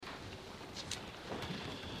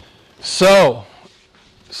So,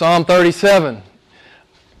 Psalm 37.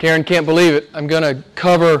 Karen can't believe it. I'm going to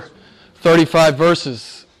cover 35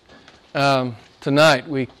 verses tonight.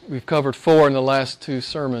 We've covered 4 in the last 2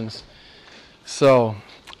 sermons. So,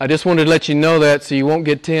 I just wanted to let you know that so you won't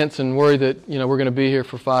get tense and worry that we're going to be here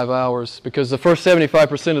for 5 hours. Because the first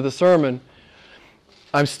 75% of the sermon,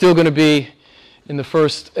 I'm still going to be in the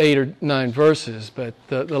first 8 or 9 verses. But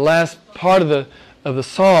the last part of the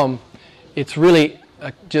psalm, it's really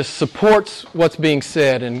just supports what's being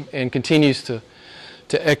said and continues to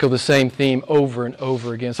echo the same theme over and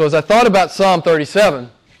over again. So as I thought about Psalm 37,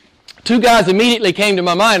 2 guys immediately came to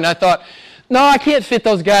my mind, and I thought, no, I can't fit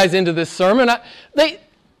those guys into this sermon. They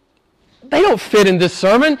don't fit in this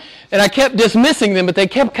sermon. And I kept dismissing them, but they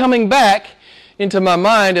kept coming back into my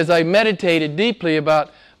mind as I meditated deeply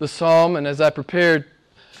about the psalm and as I prepared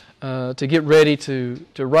to get ready to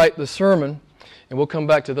write the sermon. And we'll come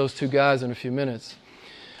back to those 2 guys in a few minutes.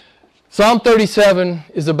 Psalm 37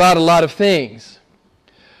 is about a lot of things,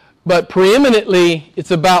 but preeminently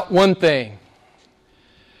it's about one thing.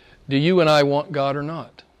 Do you and I want God or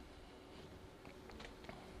not?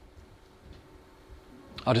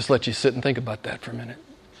 I'll just let you sit and think about that for a minute.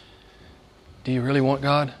 Do you really want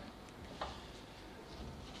God?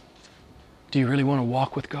 Do you really want to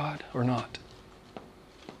walk with God or not?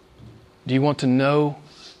 Do you want to know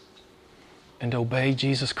and obey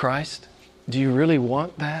Jesus Christ? Do you really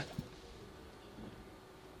want that?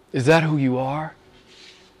 Is that who you are?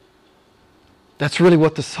 That's really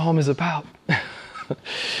what the psalm is about.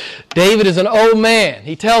 David is an old man.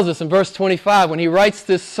 He tells us in verse 25 when he writes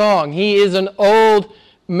this song, he is an old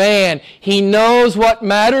man. He knows what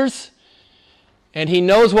matters and he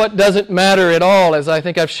knows what doesn't matter at all, as I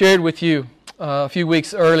think I've shared with you a few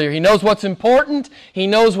weeks earlier. He knows what's important. He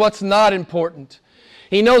knows what's not important.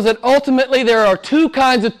 He knows that ultimately there are 2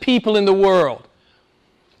 kinds of people in the world.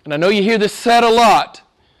 And I know you hear this said a lot.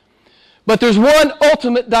 But there's one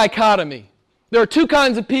ultimate dichotomy. There are 2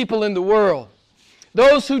 kinds of people in the world.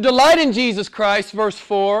 Those who delight in Jesus Christ, verse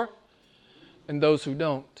 4, and those who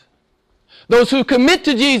don't. Those who commit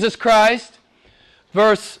to Jesus Christ,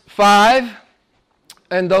 verse 5,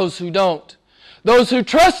 and those who don't. Those who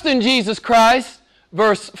trust in Jesus Christ,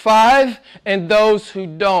 verse 5, and those who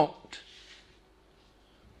don't.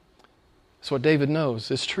 That's what David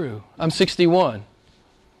knows. It's true. I'm 61.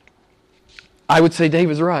 I would say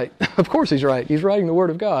David's right. Of course he's right. He's writing the Word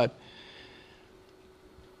of God.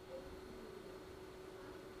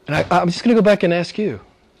 And I'm just going to go back and ask you.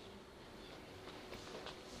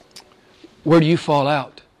 Where do you fall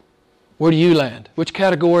out? Where do you land? Which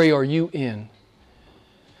category are you in?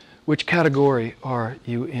 Which category are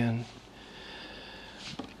you in?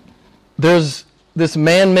 There's this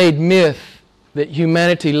man-made myth that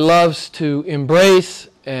humanity loves to embrace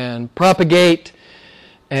and propagate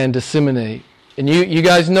and disseminate. And you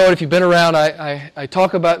guys know it if you've been around. I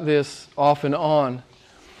talk about this off and on.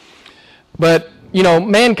 But,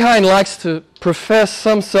 mankind likes to profess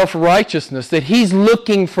some self-righteousness, that he's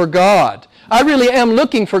looking for God. I really am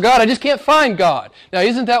looking for God. I just can't find God. Now,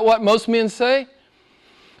 isn't that what most men say?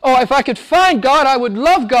 Oh, if I could find God, I would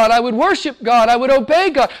love God. I would worship God. I would obey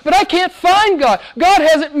God. But I can't find God. God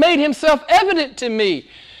hasn't made himself evident to me.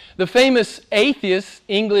 The famous atheist,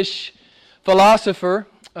 English philosopher,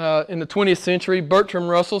 in the 20th century, Bertrand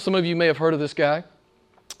Russell. Some of you may have heard of this guy.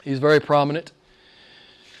 He's very prominent.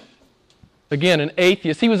 Again, an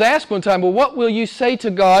atheist. He was asked one time, well, what will you say to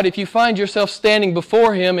God if you find yourself standing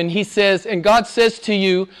before Him and God says to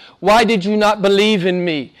you, why did you not believe in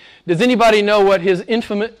me? Does anybody know what his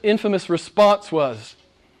infamous response was?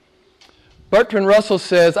 Bertrand Russell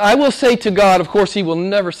says, I will say to God, of course he will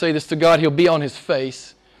never say this to God, he'll be on his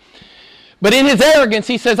face. But in his arrogance,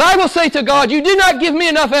 he says, I will say to God, you did not give me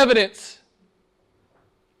enough evidence.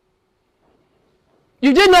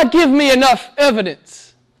 You did not give me enough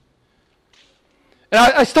evidence. And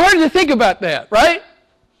I started to think about that, right?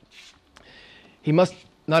 He must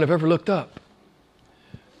not have ever looked up.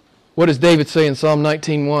 What does David say in Psalm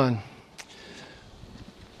 19:1?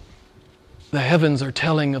 The heavens are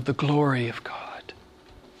telling of the glory of God.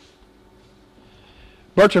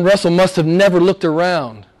 Bertrand Russell must have never looked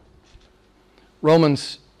around.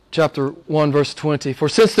 Romans chapter 1, verse 20. For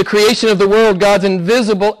since the creation of the world, God's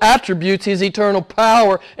invisible attributes, His eternal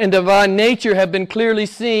power and divine nature have been clearly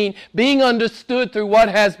seen, being understood through what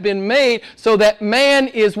has been made, so that man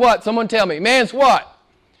is what? Someone tell me. Man's what?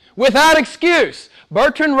 Without excuse.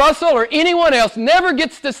 Bertrand Russell or anyone else never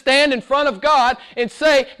gets to stand in front of God and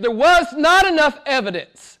say, there was not enough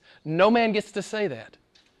evidence. No man gets to say that.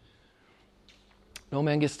 No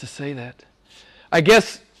man gets to say that. I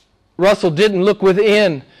guess Russell didn't look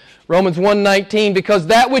within Romans 1:19, because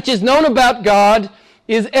that which is known about God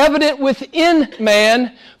is evident within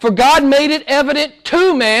man, for God made it evident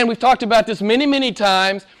to man. We've talked about this many, many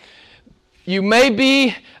times. You may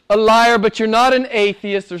be a liar, but you're not an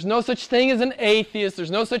atheist. There's no such thing as an atheist. There's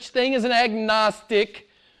no such thing as an agnostic.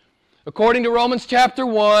 According to Romans chapter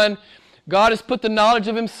 1, God has put the knowledge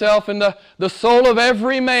of Himself in the soul of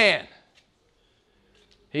every man.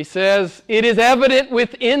 He says, it is evident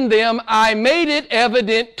within them. I made it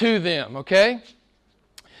evident to them. Okay?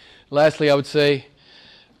 Lastly, I would say,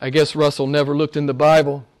 I guess Russell never looked in the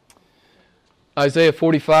Bible. Isaiah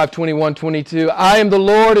 45:21-22. I am the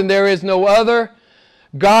Lord and there is no other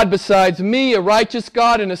God besides me, a righteous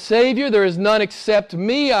God and a Savior. There is none except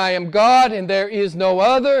me. I am God and there is no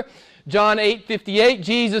other. John 8:58,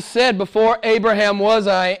 Jesus said, before Abraham was,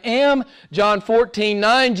 I am. John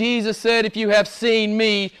 14:9, Jesus said, if you have seen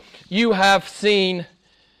me, you have seen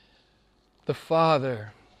the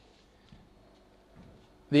Father.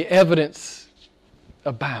 The evidence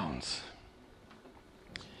abounds.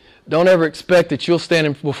 Don't ever expect that you'll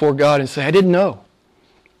stand before God and say, I didn't know.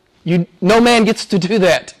 No man gets to do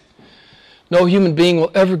that. No human being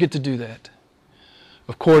will ever get to do that.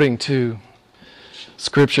 According to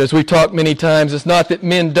Scripture. As we've talked many times, it's not that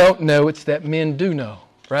men don't know, it's that men do know.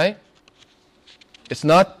 Right? It's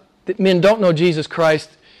not that men don't know Jesus Christ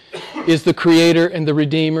is the Creator and the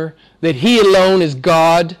Redeemer, that He alone is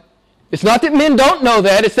God. It's not that men don't know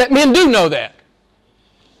that, it's that men do know that.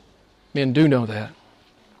 Men do know that.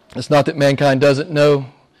 It's not that mankind doesn't know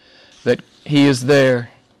that He is there.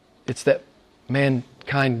 It's that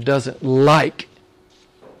mankind doesn't like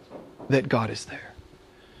that God is there.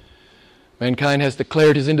 Mankind has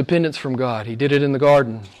declared his independence from God. He did it in the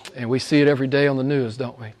garden, and we see it every day on the news,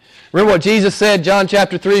 don't we? Remember what Jesus said, John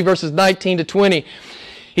chapter 3, verses 19-20.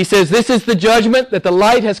 He says, this is the judgment, that the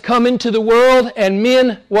light has come into the world, and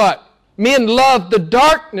men, what? Men loved the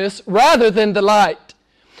darkness rather than the light.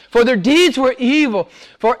 For their deeds were evil.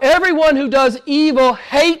 For everyone who does evil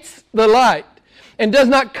hates the light, and does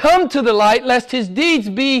not come to the light, lest his deeds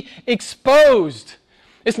be exposed.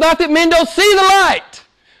 It's not that men don't see the light.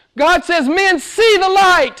 God says men see the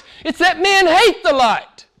light. It's that men hate the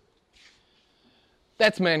light.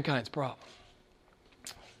 That's mankind's problem.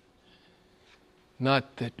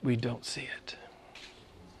 Not that we don't see it.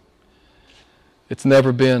 It's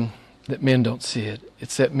never been that men don't see it.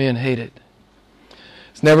 It's that men hate it.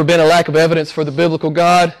 It's never been a lack of evidence for the biblical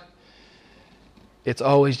God. It's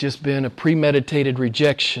always just been a premeditated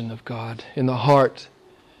rejection of God in the heart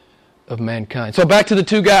of mankind. So back to the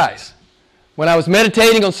two guys. When I was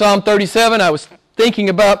meditating on Psalm 37, I was thinking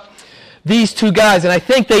about these two guys, and I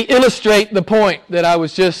think they illustrate the point that I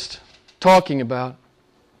was just talking about.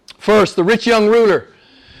 First, the rich young ruler.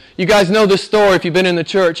 You guys know this story if you've been in the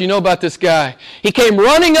church. You know about this guy. He came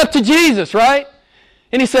running up to Jesus, right?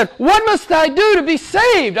 And he said, what must I do to be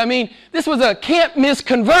saved? I mean, this was a can't-miss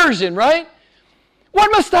conversion, right?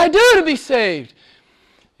 What must I do to be saved?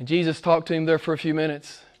 And Jesus talked to him there for a few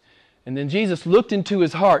minutes. And then Jesus looked into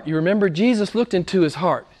his heart. You remember Jesus looked into his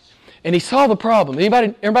heart. And he saw the problem.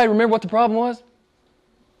 Everybody remember what the problem was?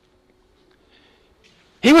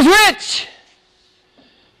 He was rich.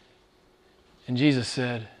 And Jesus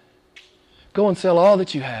said, go and sell all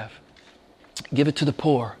that you have. Give it to the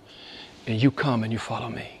poor. And you come and you follow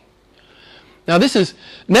me. Now this has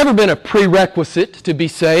never been a prerequisite to be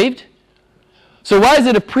saved. So why is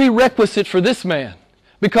it a prerequisite for this man?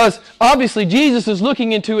 Because obviously Jesus is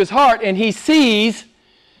looking into his heart and he sees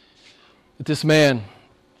that this man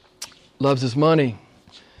loves his money.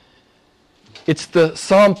 It's the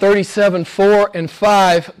Psalm 37, 4 and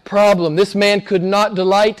 5 problem. This man could not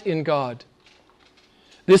delight in God.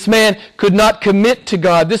 This man could not commit to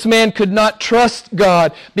God. This man could not trust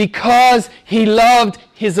God because he loved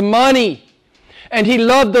his money. And he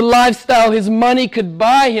loved the lifestyle his money could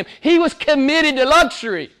buy him. He was committed to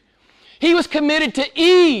luxury. He was committed to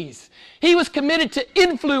ease. He was committed to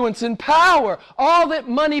influence and power, all that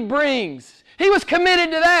money brings. He was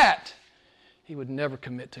committed to that. He would never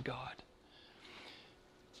commit to God.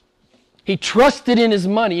 He trusted in his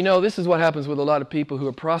money. You know, this is what happens with a lot of people who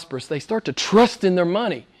are prosperous. They start to trust in their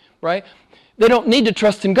money, right? They don't need to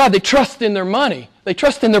trust in God. They trust in their money. They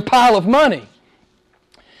trust in their pile of money.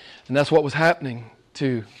 And that's what was happening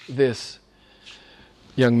to this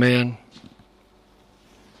young man.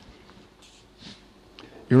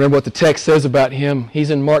 You remember what the text says about him? He's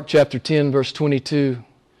in Mark chapter 10, verse 22.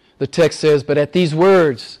 The text says, but at these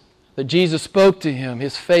words that Jesus spoke to him,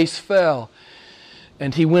 his face fell,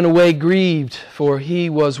 and he went away grieved, for he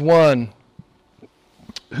was one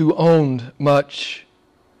who owned much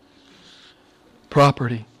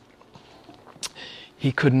property.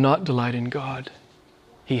 he could not delight in God.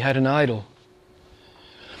 He had an idol.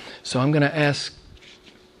 So I'm going to ask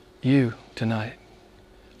you tonight,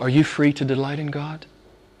 are you free to delight in God?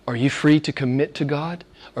 Are you free to commit to God?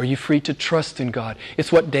 Are you free to trust in God?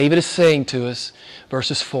 It's what David is saying to us,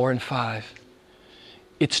 verses 4 and 5.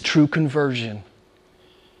 It's true conversion.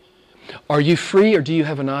 Are you free or do you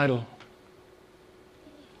have an idol?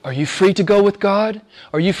 Are you free to go with God?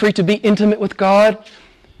 Are you free to be intimate with God?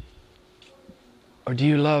 Or do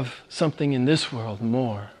you love something in this world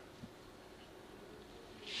more?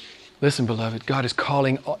 Listen, beloved, God is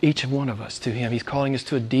calling each one of us to Him. He's calling us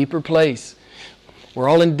to a deeper place. We're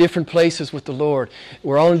all in different places with the Lord.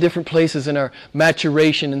 We're all in different places in our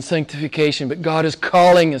maturation and sanctification, but God is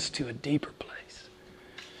calling us to a deeper place.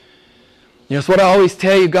 You know, it's what I always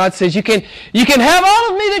tell you. God says, you can have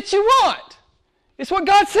all of me that you want. It's what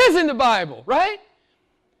God says in the Bible, right?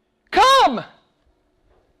 Come!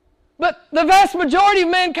 But the vast majority of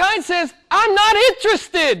mankind says, I'm not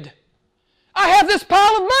interested. I have this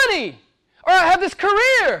pile of money, or I have this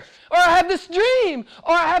career, or I have this dream,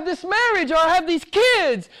 or I have this marriage, or I have these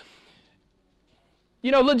kids.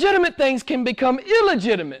 You know, legitimate things can become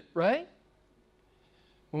illegitimate, right?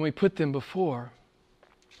 When we put them before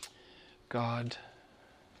God.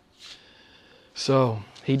 So,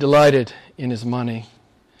 he delighted in his money.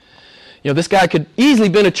 You know, this guy could easily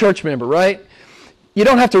have been a church member, right? You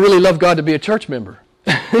don't have to really love God to be a church member.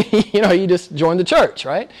 You know, you just join the church,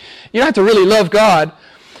 right? You don't have to really love God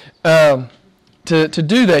to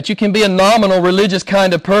do that. You can be a nominal religious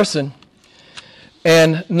kind of person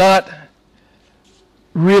and not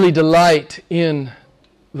really delight in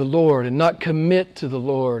the Lord and not commit to the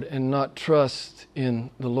Lord and not trust in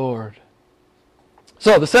the Lord.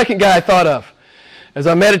 So the second guy I thought of as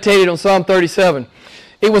I meditated on Psalm 37,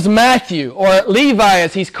 it was Matthew, or Levi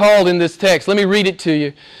as he's called in this text. Let me read it to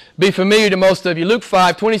you. Be familiar to most of you. Luke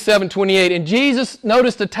 5, 27, 28. And Jesus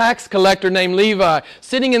noticed a tax collector named Levi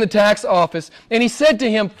sitting in the tax office. And he said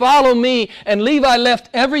to him, follow me. And Levi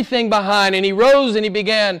left everything behind. And he rose and he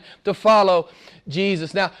began to follow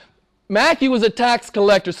Jesus. Now, Matthew was a tax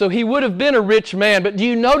collector, so he would have been a rich man. But do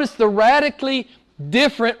you notice the radically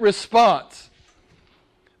different response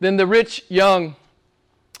than the rich young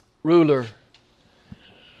ruler?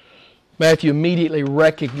 Matthew immediately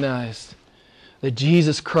recognized that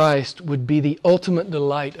Jesus Christ would be the ultimate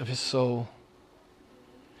delight of his soul.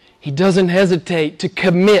 He doesn't hesitate to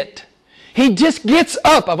commit. He just gets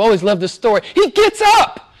up. I've always loved this story. He gets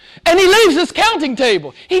up and he leaves his counting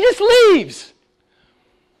table. He just leaves.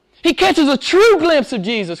 He catches a true glimpse of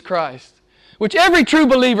Jesus Christ, which every true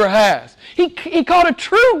believer has. He caught a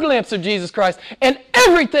true glimpse of Jesus Christ and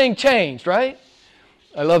everything changed, right?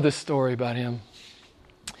 I love this story about him.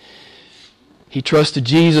 He trusted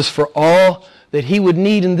Jesus for all that he would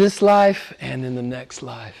need in this life and in the next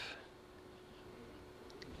life.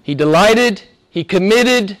 He delighted, he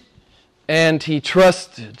committed, and he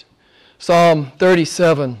trusted. Psalm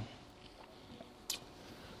 37,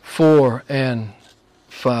 4 and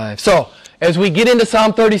 5. So, as we get into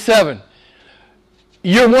Psalm 37,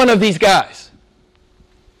 you're one of these guys.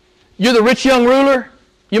 You're the rich young ruler.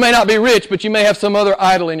 You may not be rich, but you may have some other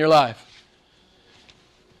idol in your life.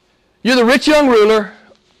 You're the rich young ruler,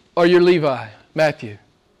 or you're Levi, Matthew.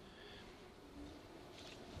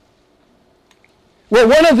 We're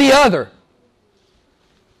one of the other.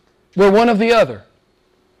 We're one of the other.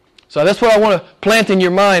 So that's what I want to plant in your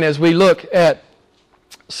mind as we look at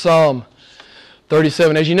Psalm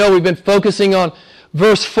 37. As you know, we've been focusing on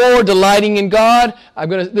verse 4, delighting in God.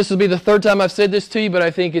 This will be the third time I've said this to you, but I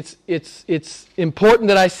think it's important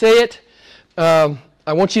that I say it. I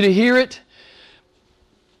want you to hear it.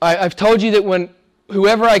 I've told you that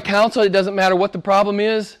whoever I counsel, it doesn't matter what the problem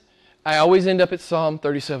is, I always end up at Psalm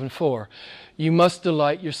 37:4. You must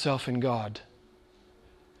delight yourself in God.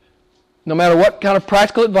 No matter what kind of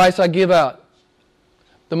practical advice I give out,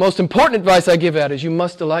 the most important advice I give out is you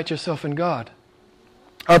must delight yourself in God.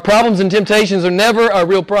 Our problems and temptations are never our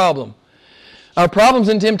real problem. Our problems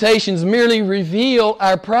and temptations merely reveal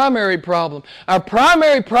our primary problem. Our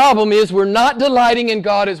primary problem is we're not delighting in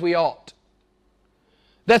God as we ought.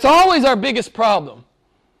 That's always our biggest problem.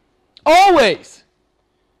 Always.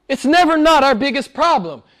 It's never not our biggest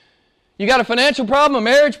problem. You got a financial problem, a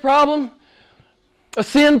marriage problem, a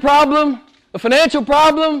sin problem, a financial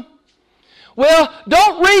problem. Well,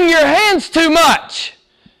 don't wring your hands too much.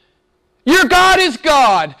 Your God is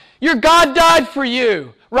God. Your God died for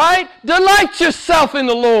you, right? Delight yourself in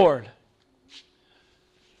the Lord.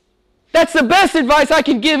 That's the best advice I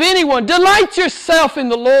can give anyone. Delight yourself in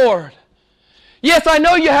the Lord. Yes, I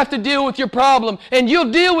know you have to deal with your problem, and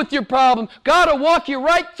you'll deal with your problem. God will walk you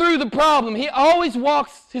right through the problem. He always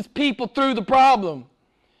walks His people through the problem.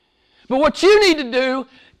 But what you need to do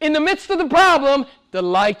in the midst of the problem,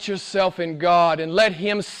 delight yourself in God and let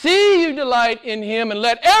Him see you delight in Him and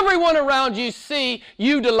let everyone around you see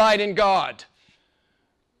you delight in God.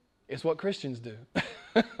 It's what Christians do.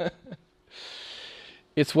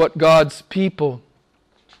 It's what God's people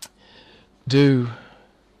do.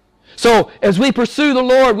 So, as we pursue the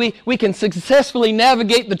Lord, we can successfully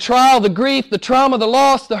navigate the trial, the grief, the trauma, the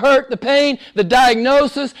loss, the hurt, the pain, the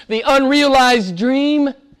diagnosis, the unrealized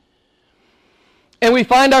dream. And we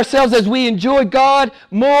find ourselves, as we enjoy God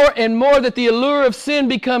more and more, that the allure of sin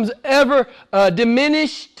becomes ever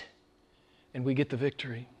diminished, and we get the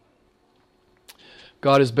victory.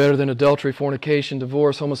 God is better than adultery, fornication,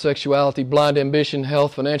 divorce, homosexuality, blind ambition,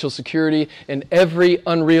 health, financial security, and every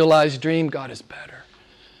unrealized dream. God is better.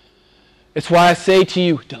 It's why I say to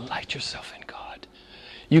you, delight yourself in God.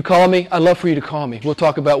 You call me, I'd love for you to call me. We'll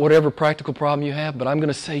talk about whatever practical problem you have, but I'm going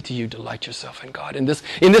to say to you, delight yourself in God. In this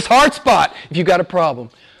hard spot, if you've got a problem,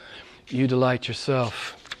 you delight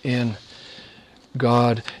yourself in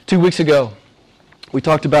God. 2 weeks ago, we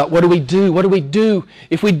talked about what do we do? What do we do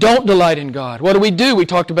if we don't delight in God? What do we do? We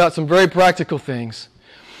talked about some very practical things.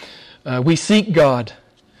 We seek God.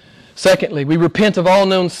 Secondly, we repent of all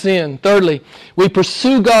known sin. Thirdly, we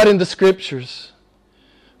pursue God in the Scriptures.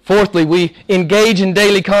 Fourthly, we engage in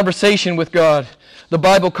daily conversation with God. The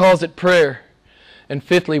Bible calls it prayer. And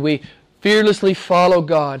fifthly, we fearlessly follow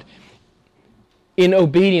God in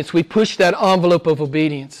obedience. We push that envelope of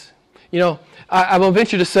obedience. You know, I will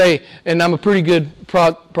venture to say, and I'm a pretty good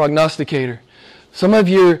prognosticator, some of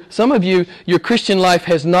you, your Christian life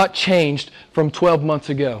has not changed from 12 months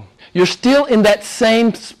ago. You're still in that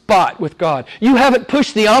same spot with God. You haven't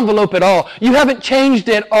pushed the envelope at all. You haven't changed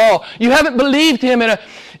at all. You haven't believed Him in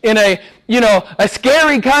a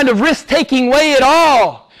scary kind of risk-taking way at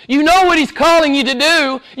all. You know what He's calling you to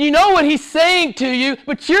do. You know what He's saying to you,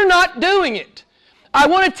 but you're not doing it. I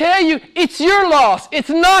want to tell you, it's your loss. It's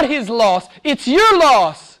not His loss. It's your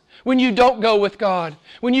loss when you don't go with God,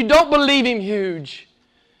 when you don't believe Him huge.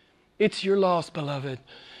 It's your loss, beloved.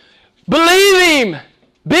 Believe Him.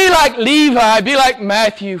 Be like Levi, be like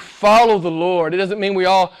Matthew, follow the Lord. It doesn't mean we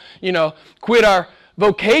all, quit our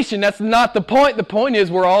vocation. That's not the point. The point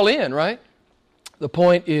is we're all in, right? The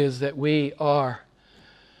point is that we are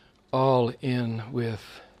all in with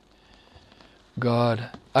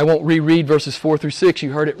God. I won't reread verses 4 through 6.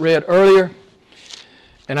 You heard it read earlier.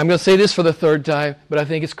 And I'm going to say this for the third time, but I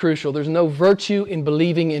think it's crucial. There's no virtue in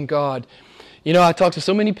believing in God. You know, I talk to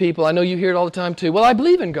so many people. I know you hear it all the time too. Well, I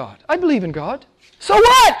believe in God. I believe in God. So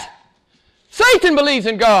what? Satan believes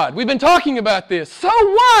in God. We've been talking about this. So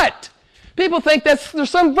what? People think there's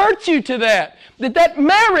some virtue to that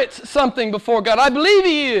merits something before God. I believe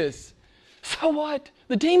He is. So what?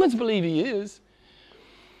 The demons believe He is.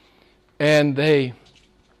 And they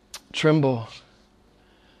tremble.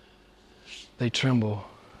 They tremble.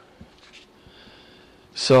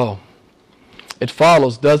 So, it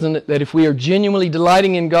follows, doesn't it, that if we are genuinely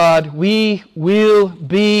delighting in God, we will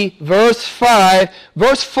be, verse 4,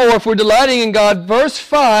 if we're delighting in God, verse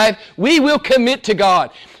 5, we will commit to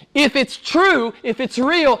God. If it's true, if it's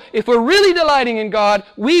real, if we're really delighting in God,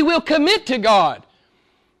 we will commit to God.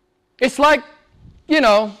 It's like,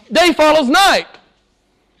 day follows night.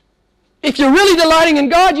 If you're really delighting in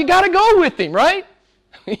God, you got to go with Him, right?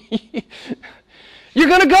 You're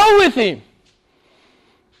going to go with Him.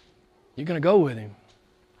 You're going to go with Him.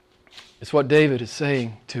 It's what David is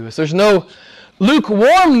saying to us. There's no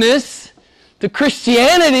lukewarmness to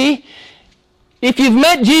Christianity. If you've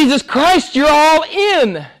met Jesus Christ, you're all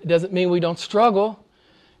in. It doesn't mean we don't struggle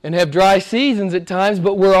and have dry seasons at times,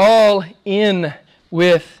 but we're all in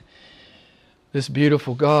with this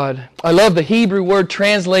beautiful God. I love the Hebrew word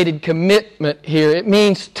translated commitment here. It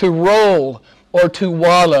means to roll or to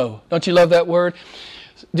wallow. Don't you love that word?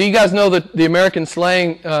 Do you guys know that the American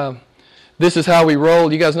slang, this is how we roll?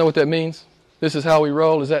 Do you guys know what that means? This is how we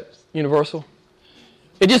roll. Is that universal?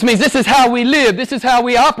 It just means this is how we live. This is how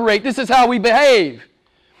we operate. This is how we behave.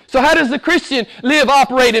 So how does the Christian live,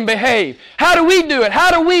 operate, and behave? How do we do it?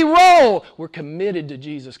 How do we roll? We're committed to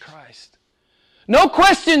Jesus Christ. No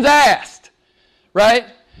questions asked, right?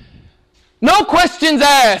 No questions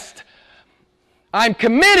asked. I'm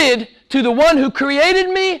committed to the one who created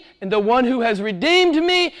me and the one who has redeemed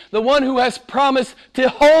me, the one who has promised to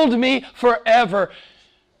hold me forever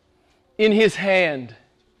in His hand.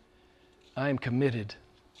 I am committed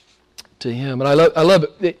to Him. And I love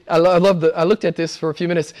it. I looked at this for a few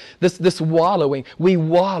minutes. This wallowing. We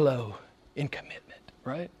wallow in commitment,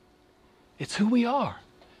 right? It's who we are.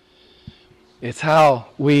 It's how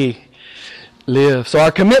we live. So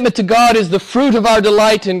our commitment to God is the fruit of our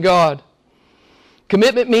delight in God.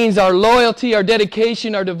 Commitment means our loyalty, our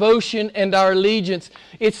dedication, our devotion, and our allegiance.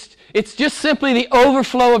 It's just simply the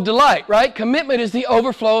overflow of delight, right? Commitment is the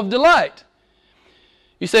overflow of delight.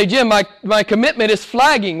 You say, Jim, my commitment is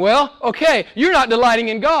flagging. Well, okay, you're not delighting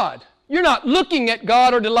in God. You're not looking at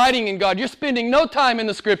God or delighting in God. You're spending no time in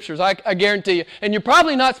the Scriptures, I guarantee you. And you're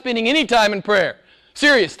probably not spending any time in prayer.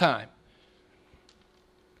 Serious time.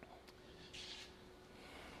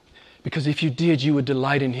 Because if you did, you would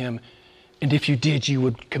delight in Him. And if you did, you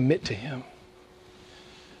would commit to Him.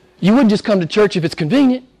 You wouldn't just come to church if it's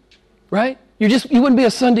convenient, right? You wouldn't be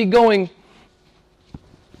a Sunday going,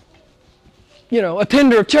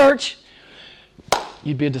 attender of church.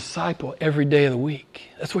 You'd be a disciple every day of the week.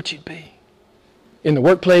 That's what you'd be. In the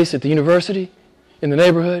workplace, at the university, in the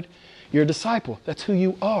neighborhood, you're a disciple. That's who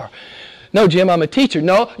you are. No, Jim, I'm a teacher.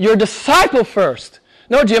 No, you're a disciple first.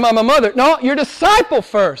 No, Jim, I'm a mother. No, you're a disciple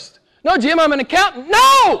first. No, Jim, I'm an accountant.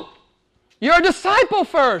 No! You're a disciple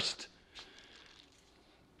first.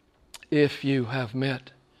 If you have met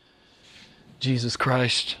Jesus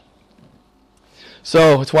Christ.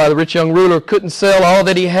 So, it's why the rich young ruler couldn't sell all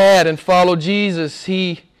that he had and follow Jesus.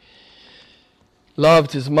 He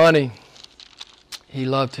loved his money. He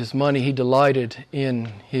loved his money. He delighted in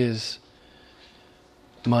his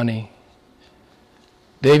money.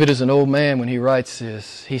 David is an old man when he writes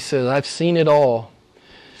this. He says, I've seen it all.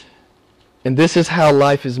 And this is how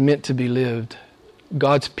life is meant to be lived.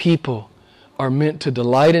 God's people are meant to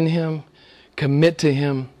delight in Him, commit to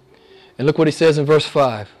Him. And look what he says in verse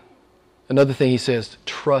 5. Another thing he says,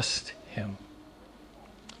 trust Him.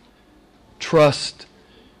 Trust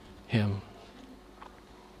Him.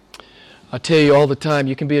 I tell you all the time,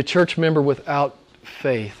 you can be a church member without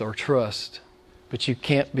faith or trust, but you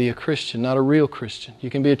can't be a Christian, not a real Christian. You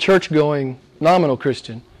can be a church-going, nominal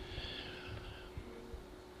Christian.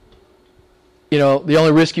 The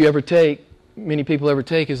only risk you ever take, many people ever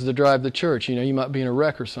take, is to drive the church. You might be in a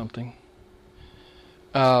wreck or something.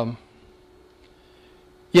 You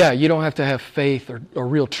don't have to have faith or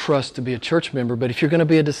real trust to be a church member, but if you're going to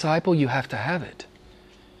be a disciple, you have to have it.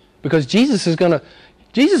 Because Jesus is going to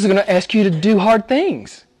ask you to do hard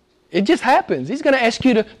things. It just happens. He's going to ask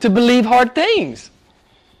you to believe hard things.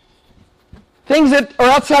 Things that are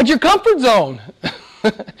outside your comfort zone.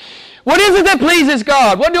 What is it that pleases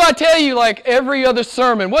God? What do I tell you like every other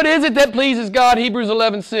sermon? What is it that pleases God? Hebrews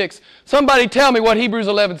 11:6. Somebody tell me what Hebrews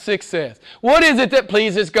 11:6 says. What is it that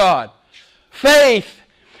pleases God? Faith.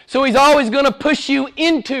 So He's always going to push you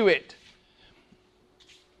into it.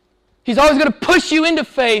 He's always going to push you into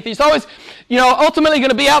faith. He's always, ultimately going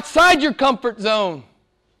to be outside your comfort zone.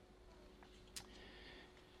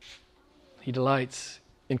 He delights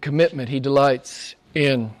in commitment. He delights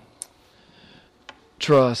in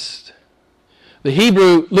trust. The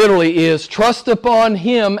Hebrew literally is trust upon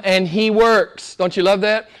Him and He works. Don't you love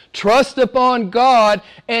that? Trust upon God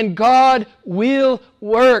and God will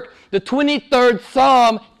work. The 23rd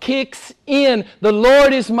Psalm kicks in. The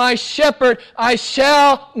Lord is my shepherd, I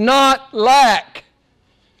shall not lack.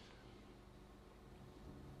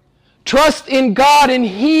 Trust in God and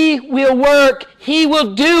He will work. He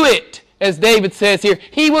will do it. As David says here,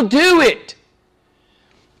 He will do it.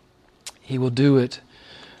 He will do it.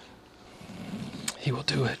 He will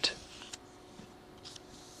do it.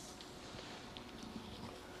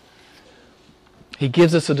 He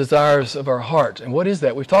gives us the desires of our heart. And what is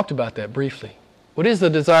that? We've talked about that briefly. What is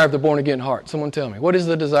the desire of the born-again heart? Someone tell me. What is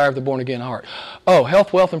the desire of the born-again heart? Oh,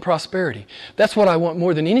 health, wealth, and prosperity. That's what I want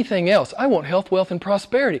more than anything else. I want health, wealth, and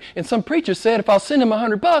prosperity. And some preacher said, if I'll send him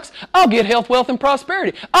 $100, I'll get health, wealth, and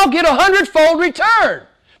prosperity. I'll get 100-fold return.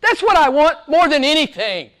 That's what I want more than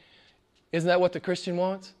anything. Isn't that what the Christian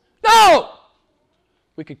wants? No!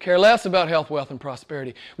 We could care less about health, wealth, and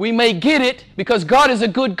prosperity. We may get it because God is a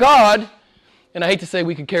good God. And I hate to say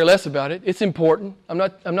we could care less about it. It's important. I'm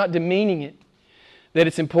not demeaning it. That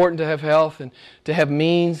it's important to have health and to have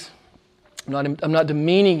means. I'm not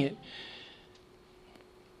demeaning it.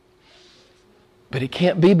 But it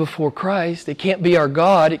can't be before Christ. It can't be our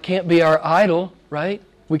God. It can't be our idol, right?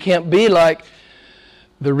 We can't be like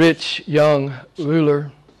the rich young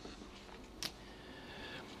ruler.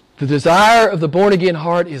 The desire of the born-again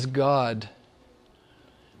heart is God.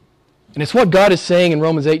 And it's what God is saying in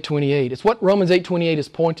Romans 8:28. It's what Romans 8:28 is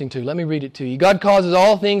pointing to. Let me read it to you. God causes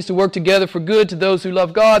all things to work together for good to those who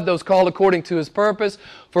love God, those called according to His purpose,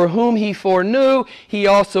 for whom He foreknew, He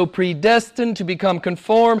also predestined to become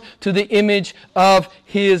conformed to the image of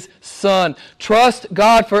His Son. Trust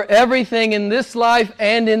God for everything in this life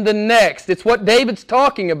and in the next. It's what David's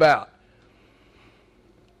talking about.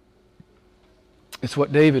 It's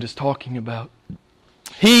what David is talking about.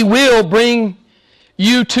 He will bring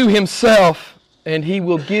you to Himself, and He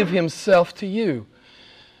will give Himself to you.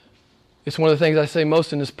 It's one of the things I say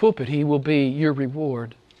most in this pulpit. He will be your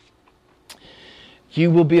reward.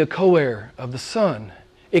 You will be a co-heir of the Son.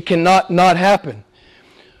 It cannot not happen.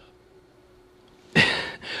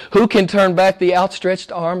 Who can turn back the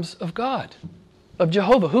outstretched arms of God, of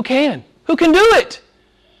Jehovah? Who can? Who can do it?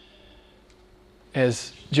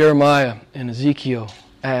 As Jeremiah and Ezekiel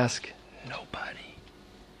ask, nobody.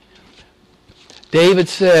 David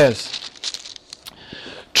says,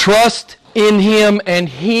 trust in Him and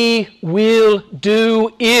He will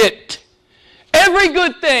do it. Every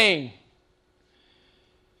good thing.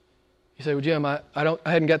 You say, well, Jim, I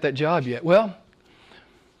hadn't got that job yet. Well,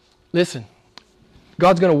 listen.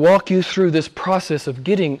 God's going to walk you through this process of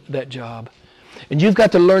getting that job. And you've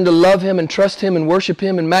got to learn to love Him and trust Him and worship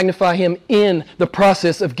Him and magnify Him in the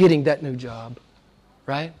process of getting that new job.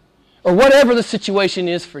 Right? Or whatever the situation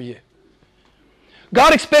is for you.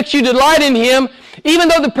 God expects you to delight in Him even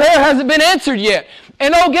though the prayer hasn't been answered yet.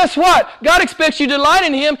 And oh, guess what? God expects you to delight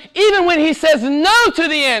in Him even when He says no to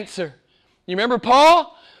the answer. You remember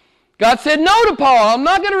Paul? God said no to Paul. I'm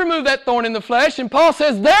not going to remove that thorn in the flesh. And Paul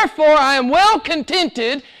says, therefore, I am well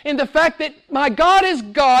contented in the fact that my God is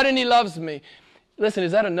God and He loves me. Listen,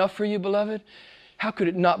 is that enough for you, beloved? How could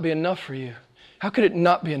it not be enough for you? How could it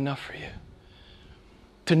not be enough for you?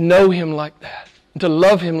 To know Him like that. And to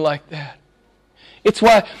love Him like that. It's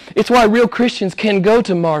why real Christians can go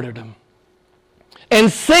to martyrdom.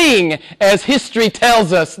 And sing as history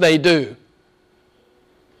tells us they do.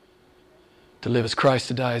 To live as Christ,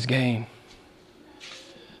 to die as gain.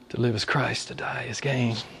 To live as Christ, to die as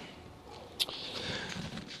gain.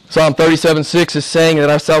 Psalm 37:6 is saying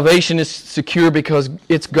that our salvation is secure because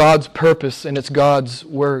it's God's purpose and it's God's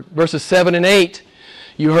word. Verses 7 and 8,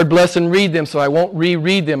 you heard bless and read them, so I won't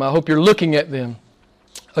reread them. I hope you're looking at them.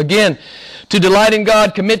 Again, to delight in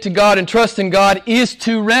God, commit to God, and trust in God is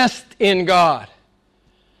to rest in God.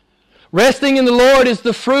 Resting in the Lord is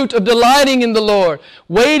the fruit of delighting in the Lord.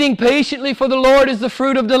 Waiting patiently for the Lord is the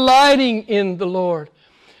fruit of delighting in the Lord.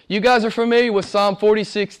 You guys are familiar with Psalm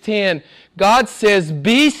 46:10. God says,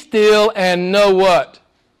 be still and know what?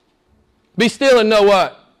 Be still and know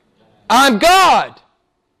what? I'm God.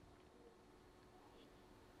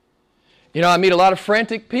 You know, I meet a lot of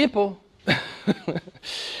frantic people.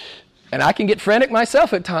 And I can get frantic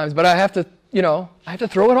myself at times, but I have to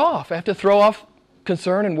throw it off. I have to throw off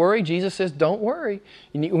concern and worry. Jesus says, don't worry.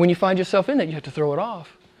 When you find yourself in that, you have to throw it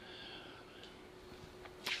off.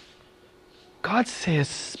 God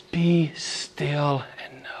says, be still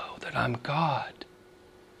and know that I'm God.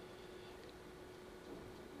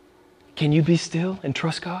 Can you be still and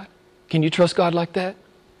trust God? Can you trust God like that?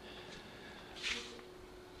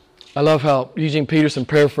 I love how Eugene Peterson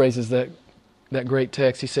paraphrases that great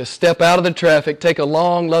text. He says, step out of the traffic, take a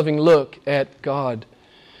long, loving look at God.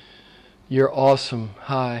 You're awesome,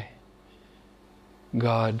 high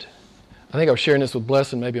God. I think I was sharing this with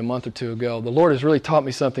Blessing maybe a month or two ago. The Lord has really taught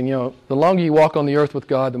me something. You know, the longer you walk on the earth with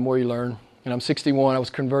God, the more you learn. And I'm 61. I was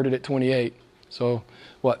converted at 28. So,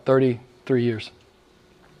 33 years.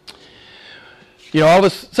 You know,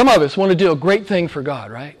 some of us want to do a great thing for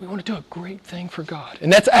God, right? We want to do a great thing for God.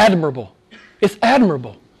 And that's admirable. It's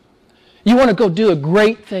admirable. You want to go do a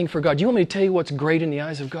great thing for God. Do you want me to tell you what's great in the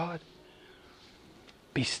eyes of God?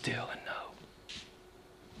 Be still and know.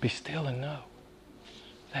 Be still and know.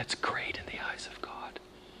 That's great in the eyes of God.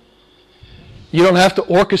 You don't have to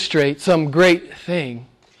orchestrate some great thing.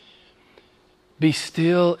 Be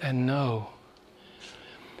still and know.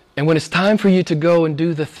 And when it's time for you to go and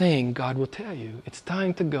do the thing, God will tell you, it's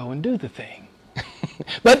time to go and do the thing.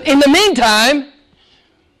 But in the meantime,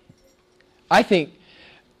 I think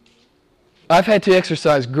I've had to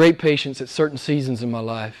exercise great patience at certain seasons in my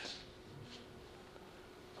life.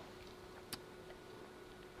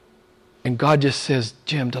 And God just says,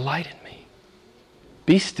 Jim, delight in me.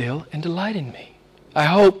 Be still and delight in me. I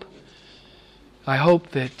hope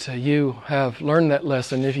that you have learned that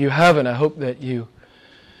lesson. If you haven't, I hope that you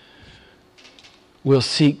will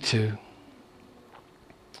seek to.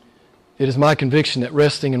 It is my conviction that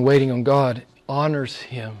resting and waiting on God honors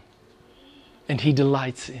Him, and He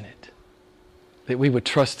delights in it. That we would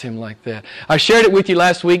trust Him like that. I shared it with you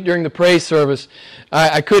last week during the praise service.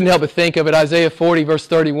 I couldn't help but think of it. Isaiah 40, verse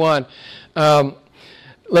 31. Let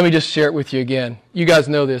me just share it with you again. You guys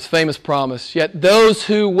know this famous promise. Yet those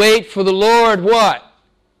who wait for the Lord, what?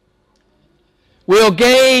 Will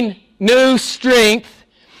gain new strength.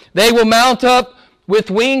 They will mount up with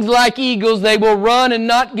wings like eagles. They will run and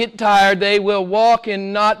not get tired. They will walk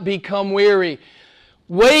and not become weary.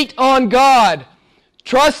 Wait on God.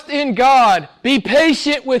 Trust in God. Be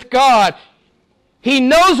patient with God. He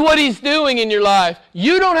knows what He's doing in your life.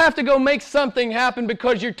 You don't have to go make something happen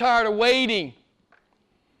because you're tired of waiting.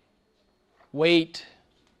 Wait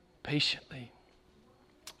patiently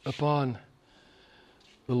upon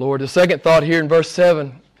the Lord. The second thought here in verse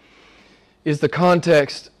 7 is the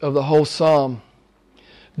context of the whole psalm.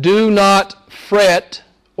 Do not fret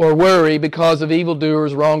or worry because of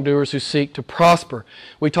evildoers, wrongdoers who seek to prosper.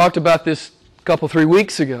 We talked about this a 3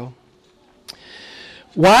 weeks ago.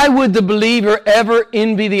 Why would the believer ever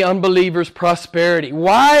envy the unbeliever's prosperity?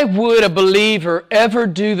 Why would a believer ever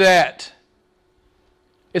do that?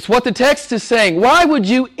 It's what the text is saying. Why would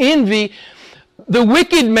you envy the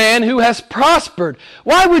wicked man who has prospered?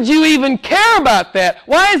 Why would you even care about that?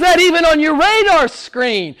 Why is that even on your radar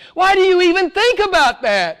screen? Why do you even think about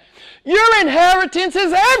that? Your inheritance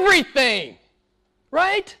is everything,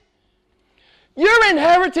 right? Your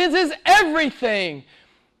inheritance is everything.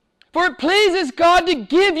 For it pleases God to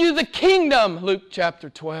give you the kingdom, Luke chapter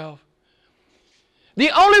 12.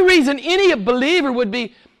 The only reason any believer would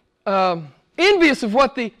be envious of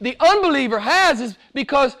what the unbeliever has is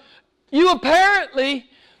because you apparently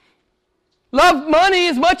love money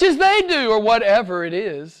as much as they do, or whatever it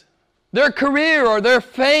is. Their career or their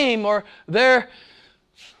fame or their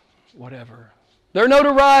whatever. Their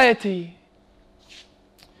notoriety.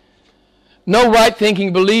 No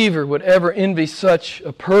right-thinking believer would ever envy such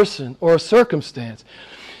a person or a circumstance.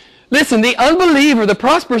 Listen, the unbeliever, the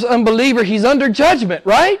prosperous unbeliever, he's under judgment,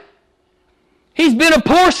 right? He's been a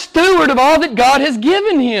poor steward of all that God has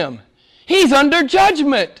given him. He's under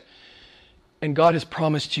judgment. And God has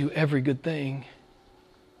promised you every good thing.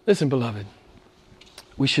 Listen, beloved,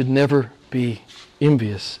 we should never be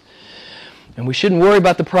envious. And we shouldn't worry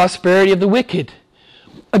about the prosperity of the wicked.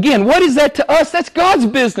 Again, what is that to us? That's God's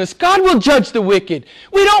business. God will judge the wicked.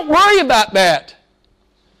 We don't worry about that.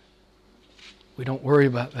 We don't worry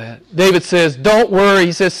about that. David says, don't worry.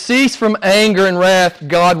 He says, cease from anger and wrath.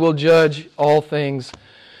 God will judge all things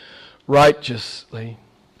righteously.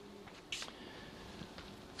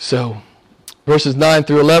 So, verses 9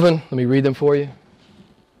 through 11, let me read them for you.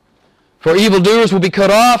 For evildoers will be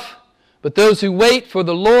cut off, but those who wait for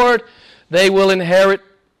the Lord, they will inherit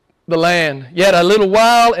the land. Yet a little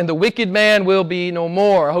while, and the wicked man will be no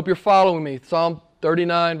more. I hope you're following me. Psalm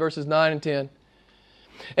 39, verses 9 and 10.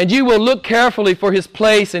 And you will look carefully for his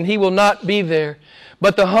place, and he will not be there.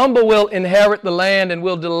 But the humble will inherit the land and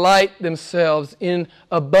will delight themselves in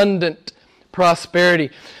abundant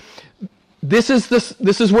prosperity. This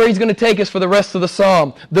is where he's going to take us for the rest of the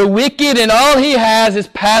psalm. The wicked and all he has is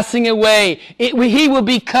passing away. He will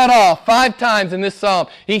be cut off 5 times in this psalm.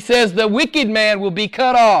 He says the wicked man will be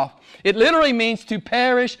cut off. It literally means to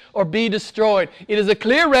perish or be destroyed. It is a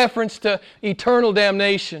clear reference to eternal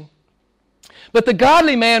damnation. But the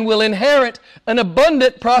godly man will inherit an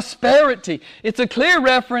abundant prosperity. It's a clear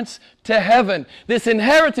reference to heaven. This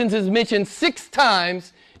inheritance is mentioned 6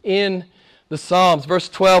 times in the Psalms, verse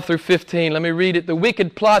 12 through 15. Let me read it. The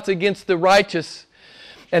wicked plots against the righteous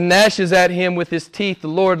and gnashes at him with his teeth. The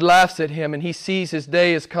Lord laughs at him, and he sees his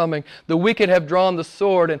day is coming. The wicked have drawn the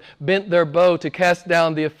sword and bent their bow to cast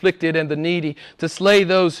down the afflicted and the needy, to slay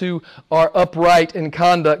those who are upright in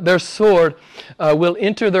conduct. Their sword will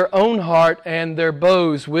enter their own heart, and their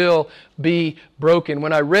bows will be broken.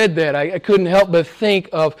 When I read that, I couldn't help but think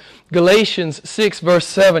of Galatians 6, verse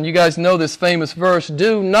 7. You guys know this famous verse.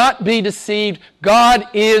 Do not be deceived. God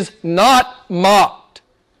is not mocked.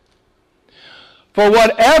 For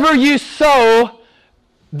whatever you sow,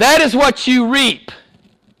 that is what you reap.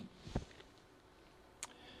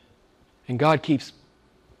 And God keeps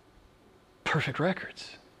perfect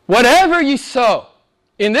records. Whatever you sow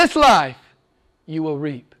in this life, you will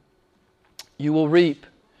reap. You will reap.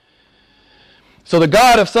 So the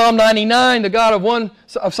God of Psalm 99, the God of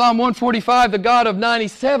Psalm 145, the God of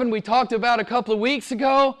 97 we talked about a couple of weeks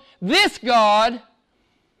ago, this God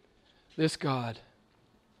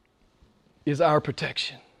is our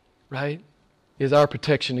protection, right? Is our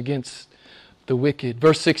protection against the wicked.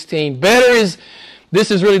 Verse 16, this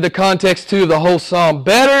is really the context too of the whole psalm.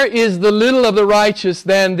 Better is the little of the righteous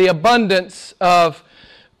than the abundance of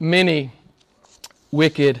many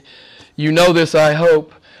wicked. You know this, I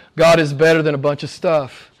hope. God is better than a bunch of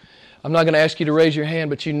stuff. I'm not going to ask you to raise your hand,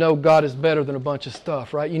 but you know God is better than a bunch of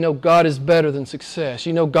stuff, right? You know God is better than success.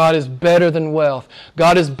 You know God is better than wealth.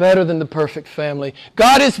 God is better than the perfect family.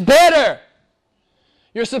 God is better.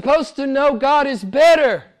 You're supposed to know God is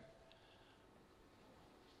better.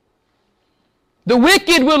 The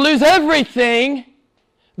wicked will lose everything.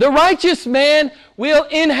 The righteous man will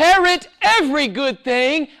inherit every good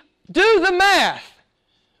thing. Do the math.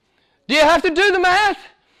 Do you have to do the math?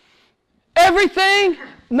 Everything?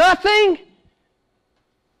 Nothing?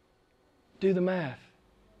 Do the math.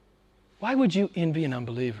 Why would you envy an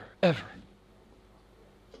unbeliever? Ever.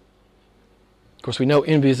 Of course, we know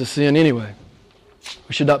envy is a sin anyway.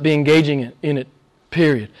 We should not be engaging in it,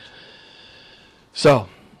 period. So,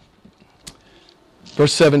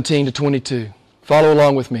 verse 17 to 22. Follow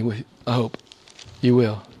along with me, I hope you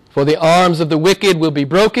will. For the arms of the wicked will be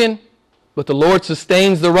broken, but the Lord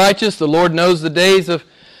sustains the righteous. The Lord knows the days of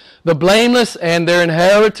the blameless, and their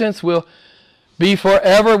inheritance will be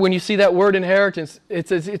forever. When you see that word inheritance,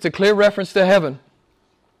 it's a clear reference to heaven.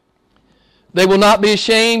 They will not be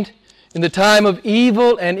ashamed in the time of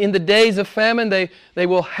evil, and in the days of famine they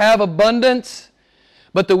will have abundance.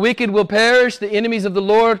 But the wicked will perish. The enemies of the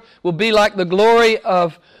Lord will be like the glory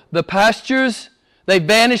of the pastures. They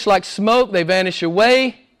vanish like smoke. They vanish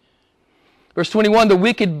away. Verse 21, the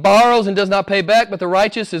wicked borrows and does not pay back, but the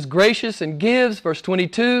righteous is gracious and gives. Verse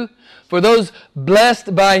 22, for those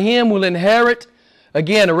blessed by him will inherit,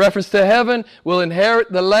 again a reference to heaven, will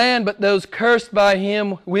inherit the land, but those cursed by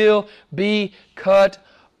him will be cut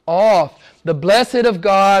off. The blessed of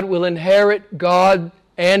God will inherit God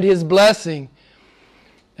and his blessing,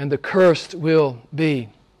 and the cursed will be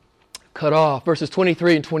cut off. Verses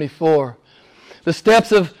 23 and 24. The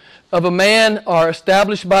steps of a man are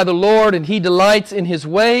established by the Lord, and he delights in his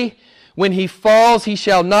way. When he falls, he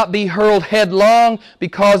shall not be hurled headlong,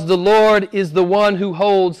 because the Lord is the one who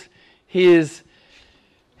holds his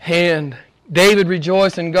hand. David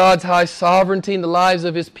rejoiced in God's high sovereignty in the lives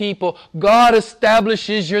of his people. God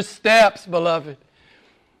establishes your steps, beloved.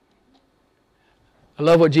 I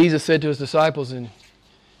love what Jesus said to his disciples in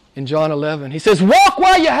John 11. He says, walk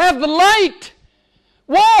while you have the light.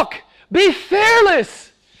 Walk. Be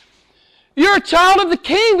fearless. You're a child of the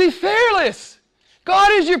King. Be fearless.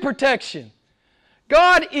 God is your protection.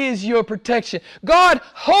 God is your protection. God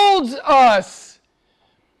holds us.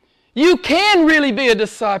 You can really be a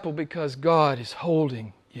disciple because God is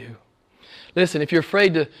holding you. Listen, if you're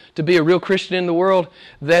afraid to be a real Christian in the world,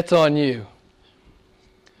 that's on you.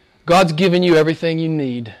 God's given you everything you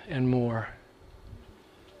need and more.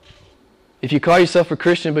 If you call yourself a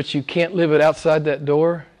Christian but you can't live it outside that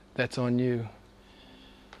door, that's on you.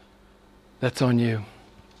 That's on you.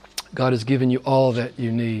 God has given you all that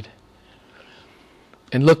you need.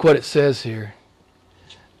 And look what it says here.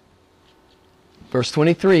 Verse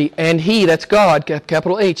 23, and he, that's God,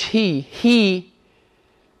 capital H, he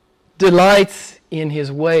delights in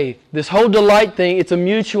his way. This whole delight thing, it's a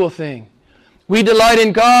mutual thing. We delight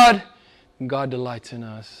in God, and God delights in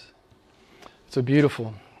us. It's a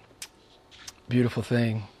beautiful, beautiful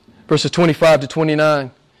thing. Verses 25 to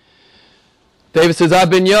 29. David says, I've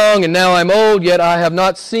been young and now I'm old, yet I have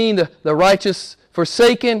not seen the righteous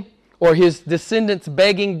forsaken or his descendants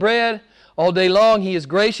begging bread. All day long he is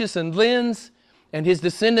gracious and lends, and his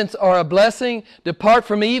descendants are a blessing. Depart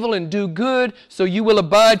from evil and do good, so you will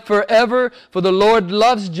abide forever. For the Lord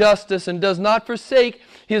loves justice and does not forsake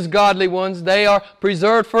his godly ones. They are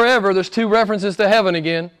preserved forever. There's two references to heaven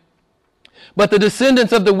again. But the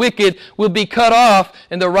descendants of the wicked will be cut off,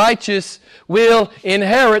 and the righteous will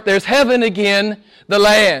inherit. There's heaven again, the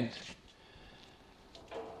land.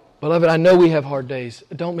 Beloved, I know we have hard days.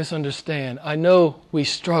 Don't misunderstand. I know we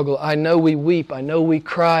struggle. I know we weep. I know we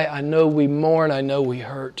cry. I know we mourn. I know we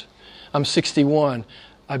hurt. I'm 61.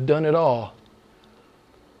 I've done it all.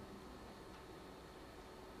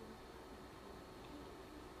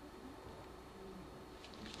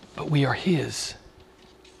 But we are His.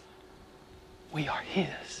 We are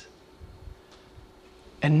His.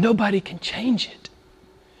 And nobody can change it.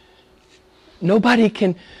 Nobody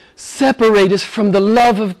can separate us from the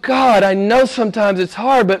love of God. I know sometimes it's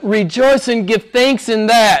hard, but rejoice and give thanks in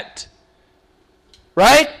that.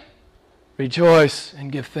 Right? Rejoice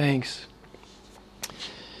and give thanks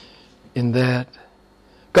in that.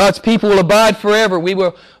 God's people will abide forever. We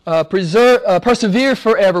will persevere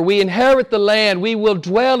forever. We inherit the land. We will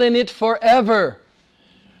dwell in it forever.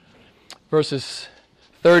 Verses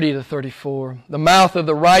 30 to 34. The mouth of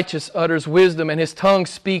the righteous utters wisdom, and his tongue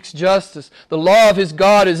speaks justice. The law of his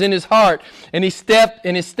God is in his heart, and his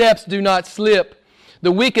steps do not slip.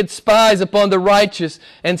 The wicked spies upon the righteous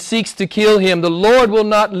and seeks to kill him. The Lord will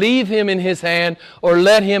not leave him in his hand, or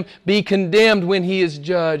let him be condemned when he is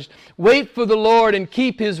judged. Wait for the Lord and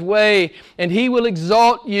keep his way, and he will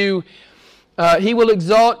exalt you. He will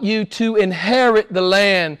exalt you to inherit the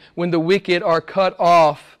land when the wicked are cut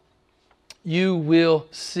off. You will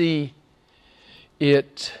see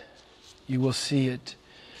it. You will see it.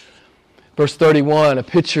 Verse 31, a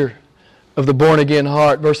picture of the born-again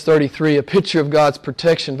heart. Verse 33, a picture of God's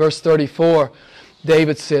protection. Verse 34,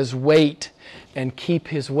 David says, wait. and keep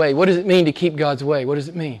His way. What does it mean to keep God's way? What does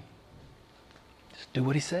it mean? Just do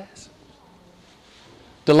what He says.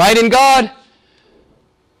 Delight in God.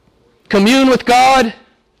 Commune with God.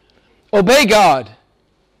 Obey God.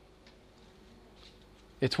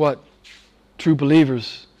 It's what true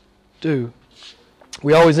believers do.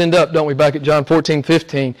 We always end up, don't we, back at John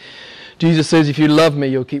 14:15. Jesus says, if you love me,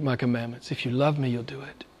 you'll keep my commandments. If you love me, you'll do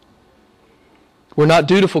it. We're not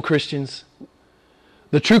dutiful Christians.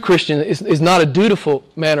 The true Christian is not a dutiful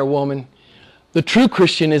man or woman. The true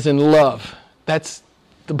Christian is in love. That's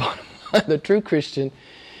the bottom line. The true Christian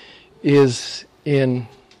is in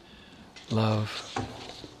love.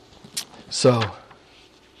 So,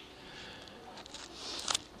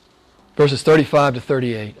 verses 35 to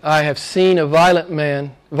 38. I have seen a violent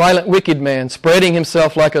wicked man, spreading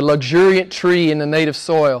himself like a luxuriant tree in the native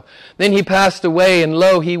soil. Then he passed away, and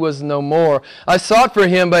lo, he was no more. I sought for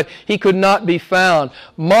him, but he could not be found.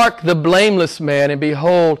 Mark the blameless man, and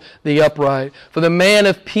behold the upright. For the man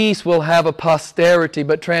of peace will have a posterity,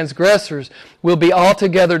 but transgressors will be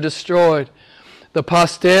altogether destroyed. The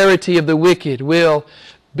posterity of the wicked will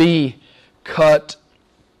be cut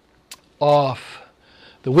off.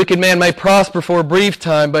 The wicked man may prosper for a brief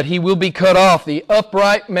time, but he will be cut off. The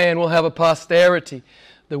upright man will have a posterity.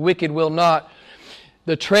 The wicked will not.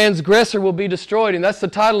 The transgressor will be destroyed. And that's the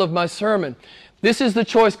title of my sermon. This is the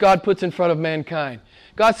choice God puts in front of mankind.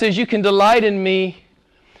 God says, you can delight in me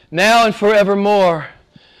now and forevermore,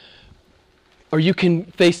 or you can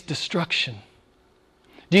face destruction.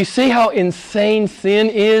 Do you see how insane sin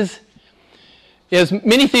is? As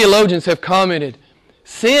many theologians have commented,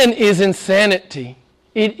 sin is insanity.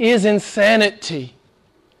 It is insanity.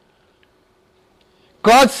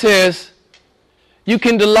 God says, you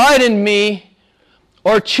can delight in me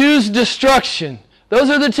or choose destruction. Those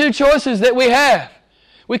are the two choices that we have.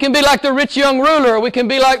 We can be like the rich young ruler, or we can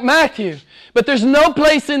be like Matthew. But there's no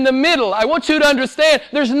place in the middle. I want you to understand,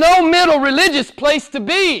 there's no middle religious place to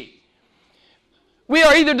be. We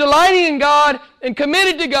are either delighting in God and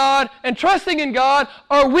committed to God and trusting in God,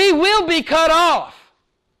 or we will be cut off.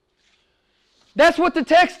 That's what the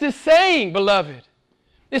text is saying, beloved.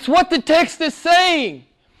 It's what the text is saying.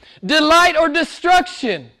 Delight or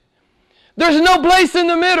destruction. There's no place in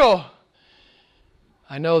the middle.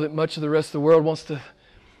 I know that much of the rest of the world wants to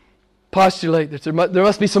postulate that there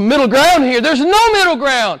must be some middle ground here. There's no middle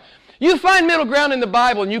ground. You find middle ground in the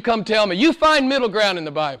Bible and you come tell me. You find middle ground in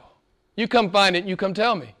the Bible. You come find it and you come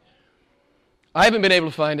tell me. I haven't been able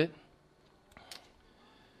to find it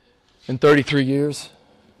in 33 years.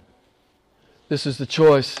 This is the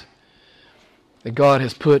choice that God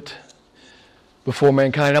has put before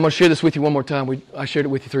mankind. I'm going to share this with you one more time. I shared it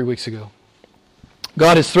with you 3 weeks ago.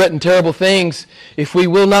 God has threatened terrible things if we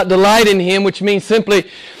will not delight in Him, which means simply,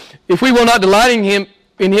 if we will not delight in Him,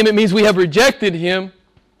 it means we have rejected Him.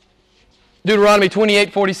 Deuteronomy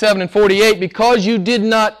 28, 47 and 48, because you did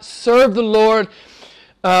not serve the Lord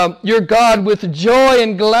your God with joy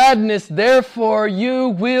and gladness, therefore you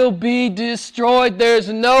will be destroyed. There's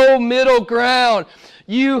no middle ground.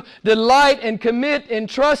 You delight and commit and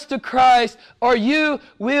trust to Christ, or you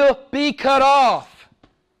will be cut off.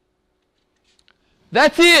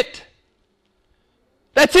 That's it.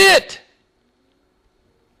 That's it.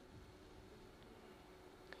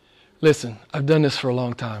 Listen, I've done this for a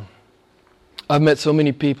long time. I've met so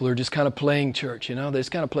many people who are just kind of playing church, They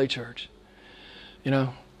just kind of play church.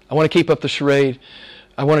 I want to keep up the charade.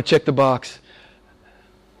 I want to check the box.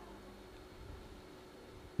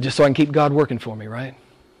 Just so I can keep God working for me, right?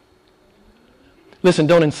 Listen,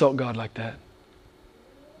 don't insult God like that.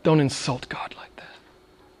 Don't insult God like that.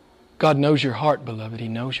 God knows your heart, beloved. He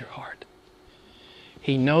knows your heart.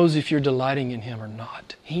 He knows if you're delighting in Him or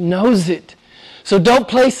not. He knows it. So don't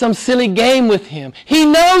play some silly game with Him. He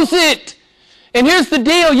knows it. And here's the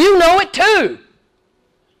deal. You know it too.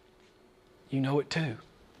 You know it too.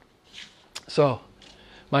 So,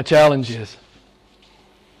 my challenge is,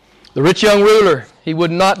 the rich young ruler, he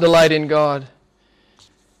would not delight in God.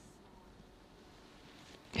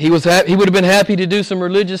 He would have been happy to do some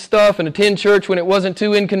religious stuff and attend church when it wasn't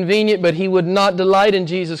too inconvenient, but he would not delight in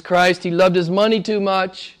Jesus Christ. He loved his money too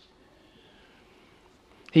much.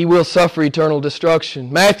 He will suffer eternal destruction.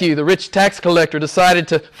 Matthew, the rich tax collector, decided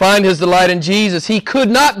to find his delight in Jesus. He could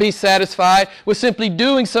not be satisfied with simply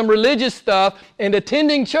doing some religious stuff and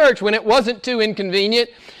attending church when it wasn't too inconvenient.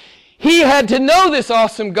 He had to know this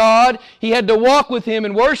awesome God. He had to walk with Him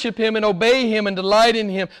and worship Him and obey Him and delight in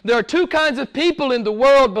Him. There are two kinds of people in the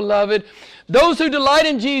world, beloved. Those who delight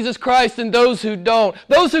in Jesus Christ and those who don't.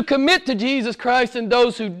 Those who commit to Jesus Christ and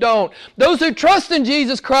those who don't. Those who trust in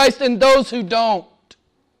Jesus Christ and those who don't.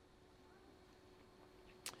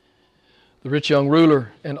 the rich young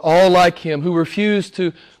ruler, and all like him who refuse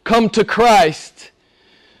to come to Christ,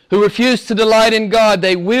 who refuse to delight in God,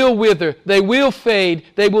 they will wither, they will fade,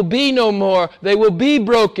 they will be no more, they will be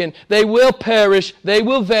broken, they will perish, they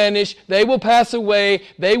will vanish, they will pass away,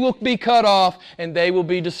 they will be cut off, and they will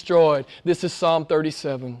be destroyed. This is Psalm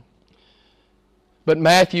 37. But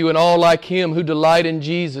Matthew and all like him who delight in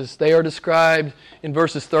Jesus, they are described in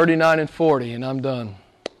verses 39 and 40, and I'm done.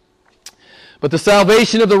 But the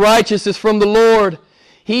salvation of the righteous is from the Lord.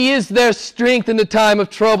 He is their strength in the time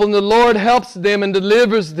of trouble, and the Lord helps them and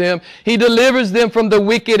delivers them. He delivers them from the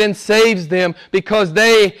wicked and saves them because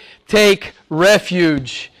they take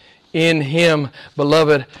refuge in Him.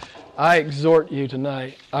 Beloved, I exhort you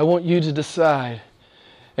tonight. I want you to decide,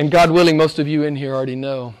 and God willing, most of you in here already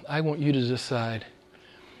know, I want you to decide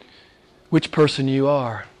which person you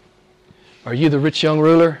are. Are you the rich young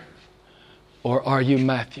ruler, or are you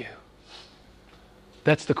Matthew?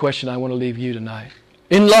 That's the question I want to leave you tonight.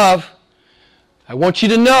 In love, I want you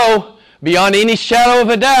to know, beyond any shadow of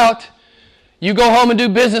a doubt, you go home and do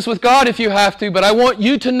business with God if you have to, but I want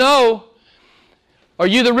you to know, are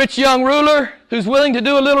you the rich young ruler who's willing to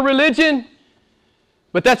do a little religion,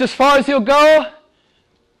 but that's as far as he'll go?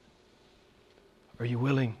 Are you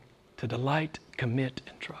willing to delight, commit,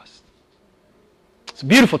 and trust? It's a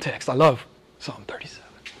beautiful text. I love Psalm 37.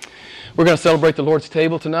 We're going to celebrate the Lord's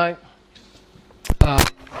table tonight.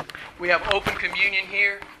 We have open communion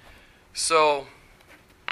here, so